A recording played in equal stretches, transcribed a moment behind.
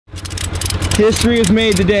History was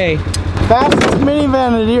made today. Fastest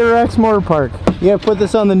minivan at ERX Motor Park. You gotta put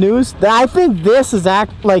this on the news. I think this is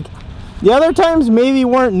like the other times maybe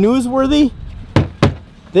weren't newsworthy.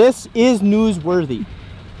 This is newsworthy.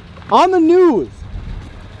 On the news.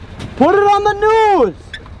 Put it on the news.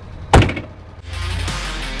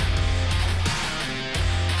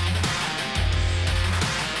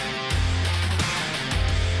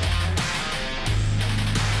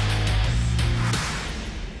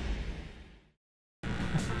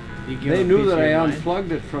 They knew that I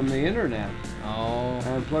unplugged it from the internet. Oh. I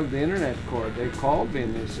unplugged the internet cord. They called me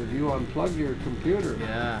and they said, you unplugged your computer.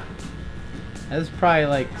 Yeah. That's probably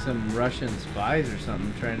like some Russian spies or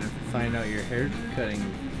something trying to find out your hair cutting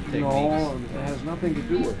techniques. No, it has nothing to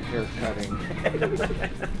do with hair cutting.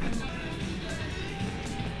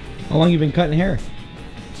 How long you been cutting hair?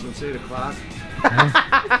 Since 8 o'clock.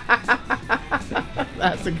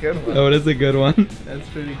 That's a good one. Oh, it is a good one. That's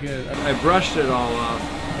pretty good. I brushed it all off.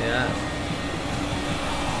 Yeah.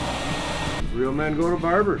 Real men go to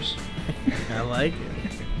barbers. I like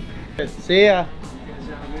it. See ya.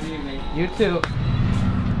 You too.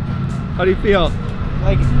 How do you feel?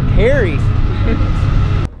 Like hairy.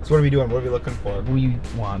 So what are we doing? What are we looking for? We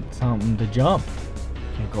want something to jump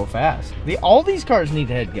and go fast. All these cars need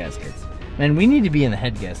head gaskets. Man, we need to be in the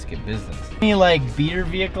head gasket business. Any like beater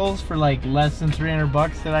vehicles for like less than 300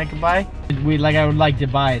 bucks that I could buy? I would like to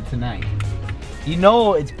buy it tonight. You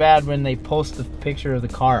know it's bad when they post the picture of the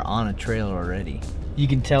car on a trailer already. You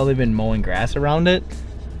can tell they've been mowing grass around it.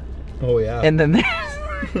 Oh yeah. And then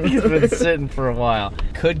it's been sitting for a while.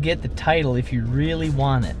 Could get the title if you really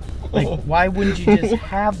want it. Like, why wouldn't you just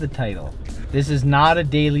have the title? This is not a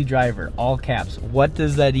daily driver, all caps. What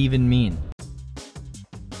does that even mean?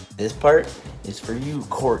 This part is for you,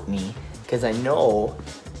 Courtney, because I know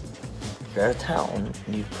if you're out of town,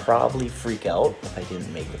 you'd probably freak out if I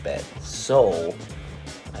didn't make the bet. So,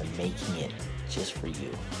 I'm making it just for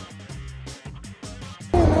you.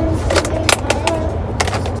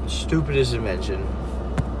 Stupidest invention.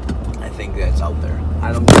 I think that's out there.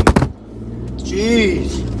 I don't think.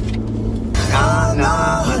 Jeez.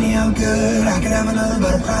 Nah, honey, I'm good. I could have another,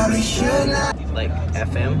 but I probably should not. Like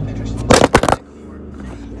FM.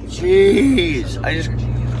 Jeez, I just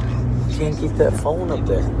can't get that phone up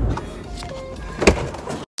there.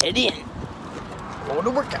 Head in. Going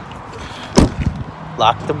to work out.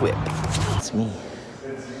 Lock the whip. It's me.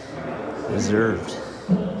 Reserved.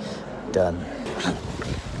 Done.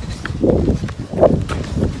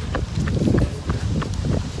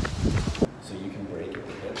 So you can break it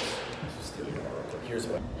with this. Here's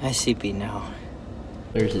what. I CP now.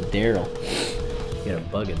 There's a Daryl. You got a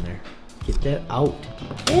bug in there. Get that out.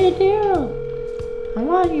 Hey Daryl, I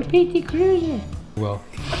want your PT Cruiser. Well.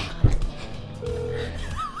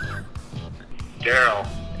 Daryl.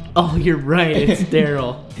 Oh, you're right, it's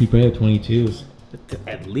Daryl. You probably have 22s.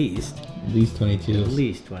 At least. At least 22s. At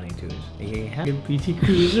least 22s. You have a PT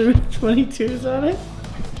Cruiser with 22s on it?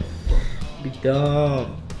 Be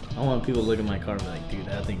dumb. I want people to look at my car and be like, dude,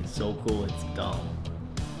 that thing is so cool, it's dumb.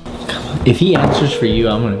 If he answers for you,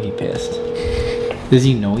 I'm gonna be pissed. Does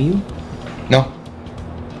he know you? No.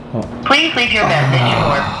 Oh. Please leave your message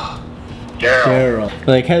for Daryl. Daryl.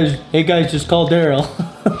 Like, hey guys, just call Daryl.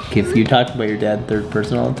 If you talk about your dad third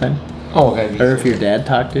person all the time. Oh, okay. Or if your dad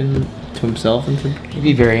talked to himself and said, It'd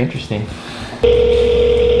be very interesting.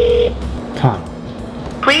 Come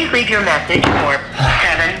on. Please leave your message for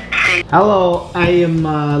 7. Hello, I am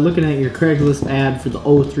looking at your Craigslist ad for the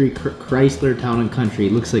 03 Chrysler Town & Country.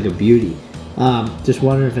 It looks like a beauty. Just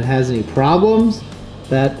wondering if it has any problems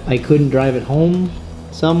that I couldn't drive it home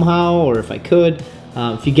somehow, or if I could.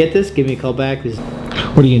 If you get this, give me a call back. What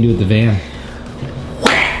are you gonna do with the van?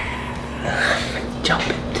 Jump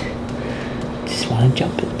it. Just want to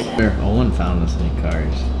jump it. Owen found us any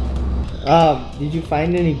cars. Did you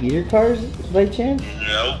find any beater cars by chance?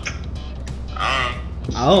 Nope.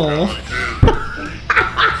 Oh.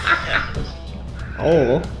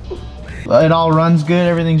 Oh. It all runs good,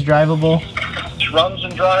 everything's drivable? Runs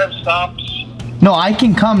and drives, stops. No, I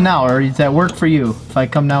can come now, or does that work for you if I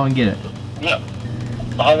come now and get it? Yeah.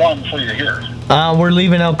 How long before you're here? We're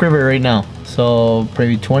leaving Elk River right now, so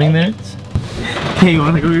probably 20 minutes. Hey, you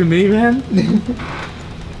want to go get a minivan?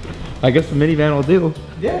 I guess the minivan will do.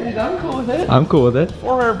 Yeah, dude, I'm cool with it. I'm cool with it.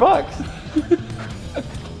 400 bucks.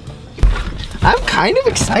 I'm kind of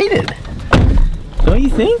excited. Don't you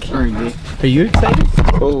think? Are you excited?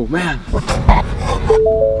 Oh man.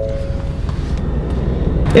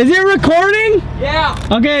 Is it recording? Yeah.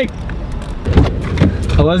 Okay.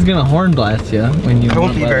 I was gonna horn blast you when you. That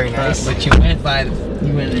won't went be by very the front, nice. But you went by the.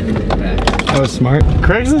 You went in the back. That was smart.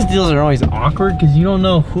 Craigslist deals are always awkward because you don't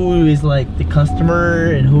know who is like the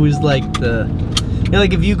customer and who is like the. You know,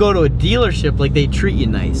 like if you go to a dealership, like they treat you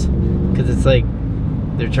nice because it's like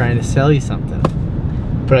they're trying to sell you something.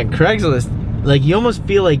 But on Craigslist, like you almost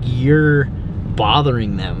feel like you're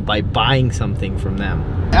bothering them by buying something from them.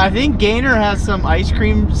 I think Gainer has some ice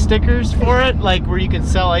cream stickers for it, like where you can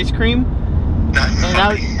sell ice cream. And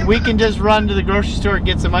now we can just run to the grocery store,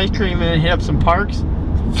 get some ice cream, and hit up some parks.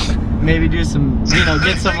 Maybe do some, you know,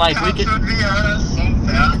 get some like we could. It's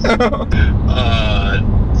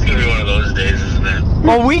gonna be one of those days, isn't it?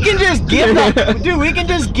 Well, we can just give the, dude. We can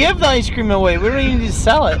just give the ice cream away. We don't even need to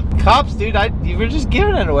sell it. Cops, dude, we're just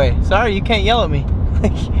giving it away. Sorry, you can't yell at me.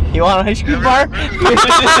 You want an ice cream bar?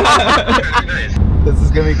 This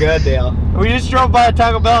is gonna be good, Dale. We just drove by a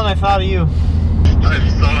Taco Bell and I thought of you. I'm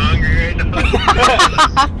so hungry right now.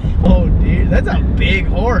 Oh, dude, that's a big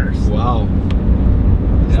horse. Wow.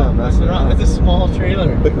 It's not messing around. That's a small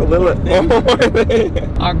trailer. Look a little bit.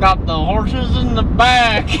 I got the horses in the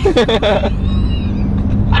back. Is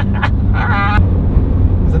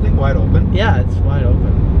that thing wide open? Yeah, it's wide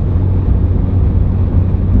open.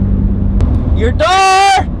 Your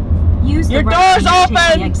door! Use Your the right door's lane to take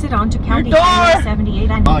open! the exit onto County door! Highway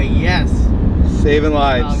 78 and Oh, yes. Saving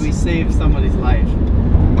lives. We saved somebody's life.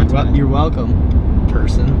 Well, you're welcome,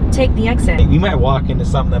 person. take the exit. You might walk into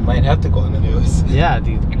something that might have to go in the news. Yeah,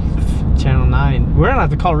 dude. Channel 9. We're gonna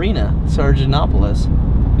have to call Rena, Sargentopoulos.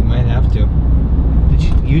 You might have to.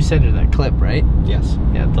 You sent her that clip, right? Yes.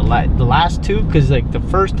 Yeah, the last two, because like the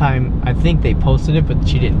first time, I think they posted it, but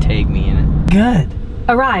she didn't tag me in it. Good.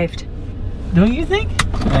 Arrived. Don't you think?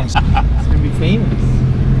 Thanks. It's gonna be famous.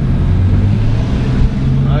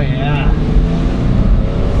 Oh yeah.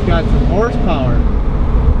 It's got some horsepower.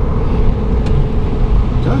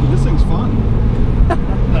 Doug, this thing's fun.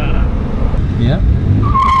 Yep.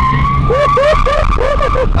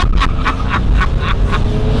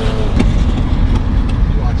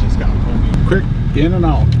 Watch this guy. Quick, in and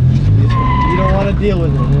out. You don't want to deal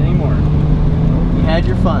with it anymore. You had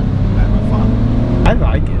your fun. Having fun. I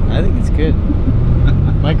like it. I think it's good.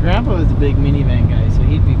 My grandpa was a big minivan guy, so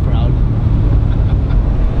he'd be proud.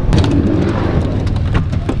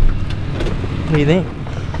 What do you think?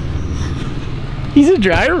 He's a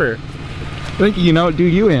driver. I think you can outdo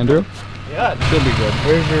you, Andrew. Yeah, it should be good.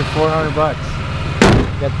 Where's your $400?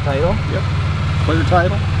 Got the title? Yep. Clear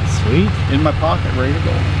title. Sweet. In my pocket, ready to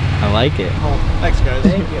go. I like it. Oh, thanks, guys.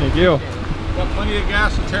 Thank you. Thank you. Got plenty of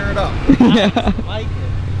gas to tear it up. I like it.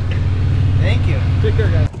 Thank you. Take care,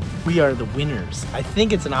 guys. We are the winners. I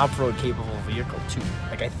think it's an off-road capable vehicle too.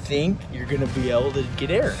 Like I think you're gonna be able to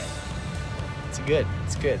get air in it. It's good.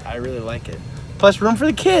 It's good. I really like it. Plus room for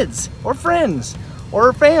the kids or friends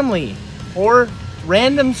or family or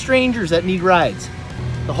random strangers that need rides.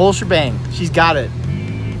 The whole shebang. She's got it.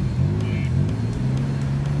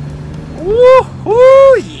 Woo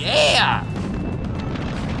hoo, yeah!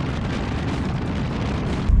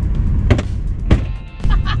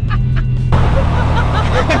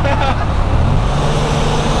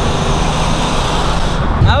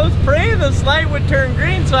 I was praying this light would turn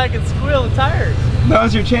green so I could squeal the tires. That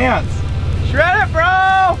was your chance. Shred it,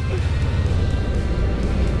 bro!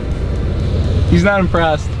 He's not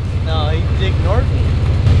impressed. No, he just ignored me.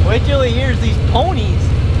 Wait till he hears these ponies.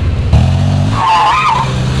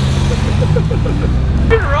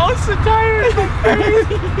 It roasts the tires like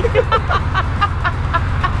crazy.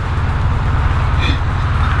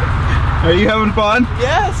 Are you having fun?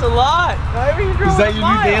 Yes, a lot. Is that your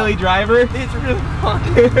new daily driver? It's really fun.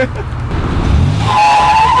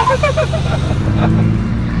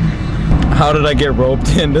 How did I get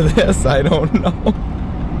roped into this? I don't know.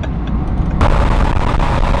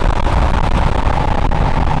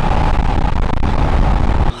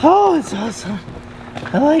 Oh, it's awesome.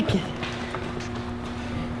 I like it.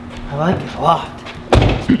 I like it a lot.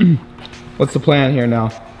 What's the plan here now?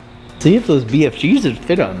 See if those BFGs would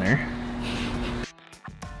fit on there.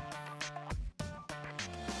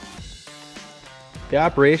 The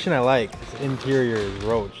operation I like. The interior is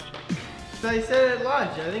roached. So I said at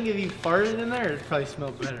lunch, I think if you farted in there, it'd probably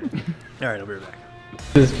smell better. Alright, I'll be right back.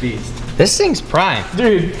 This beast. This thing's prime.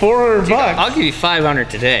 Dude, $400 bucks. I'll give you 500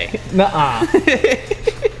 today. Nuh-uh.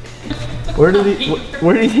 Where do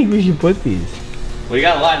you think we should put these? We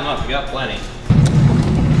gotta line them up, we got plenty.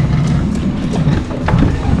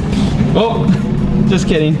 Oh, just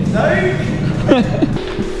kidding.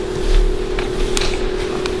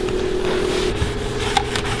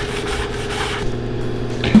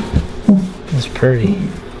 It's pretty.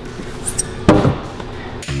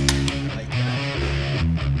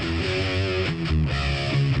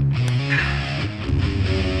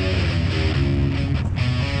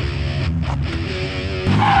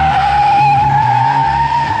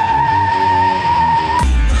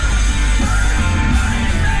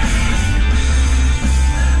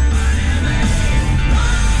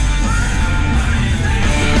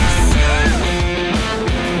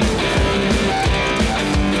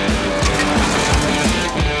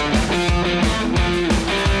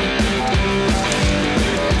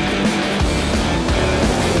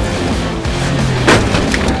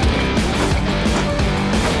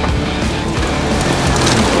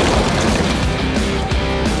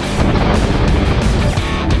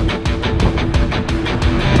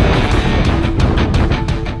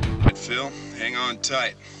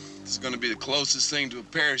 closest thing to a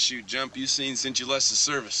parachute jump you've seen since you left the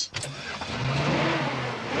service.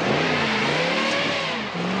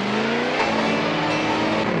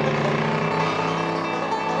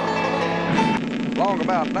 Long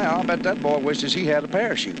about now, I bet that boy wishes he had a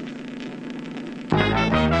parachute.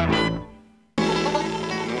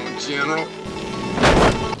 General.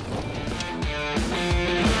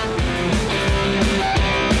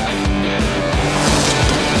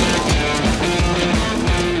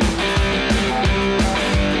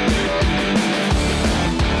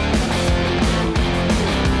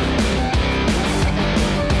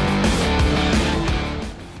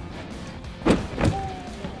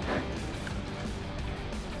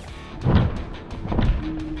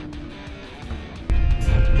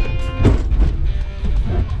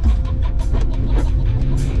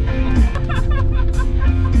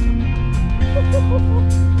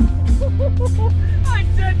 I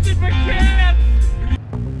dented my can!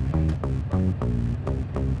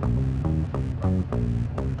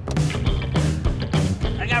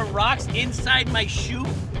 I got rocks inside my shoe.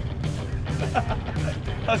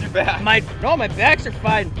 How's your back? My backs are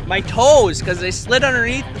fine. My toes, because they slid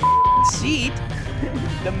underneath the seat.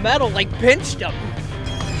 The metal like pinched them.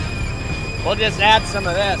 We'll just add some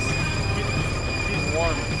of this. She's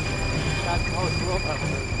warm.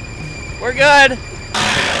 We're good.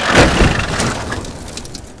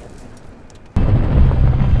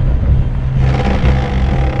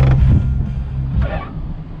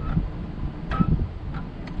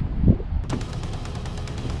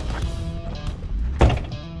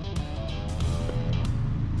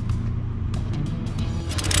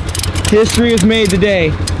 History is made today.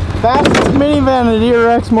 Fastest minivan at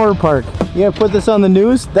ERX Motor Park. You gotta put this on the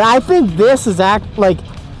news. I think this is like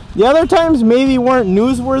the other times maybe weren't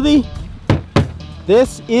newsworthy.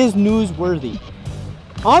 This is newsworthy.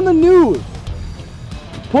 On the news.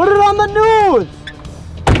 Put it on the news.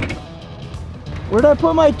 Where'd I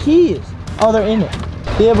put my keys? Oh, they're in it.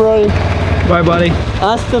 See ya, Brody. Bye, buddy.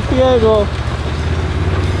 Hasta luego.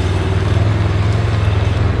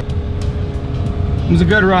 It was a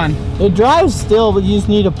good run. It drives still, but you just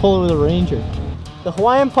need to pull it with a Ranger. The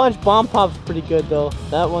Hawaiian Punch bomb pop's pretty good though.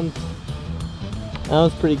 That one's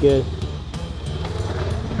pretty good.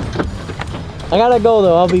 I gotta go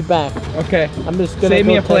though. I'll be back. Okay. I'm just gonna save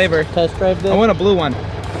go me a flavor. Test drive this. I want a blue one.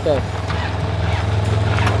 Okay.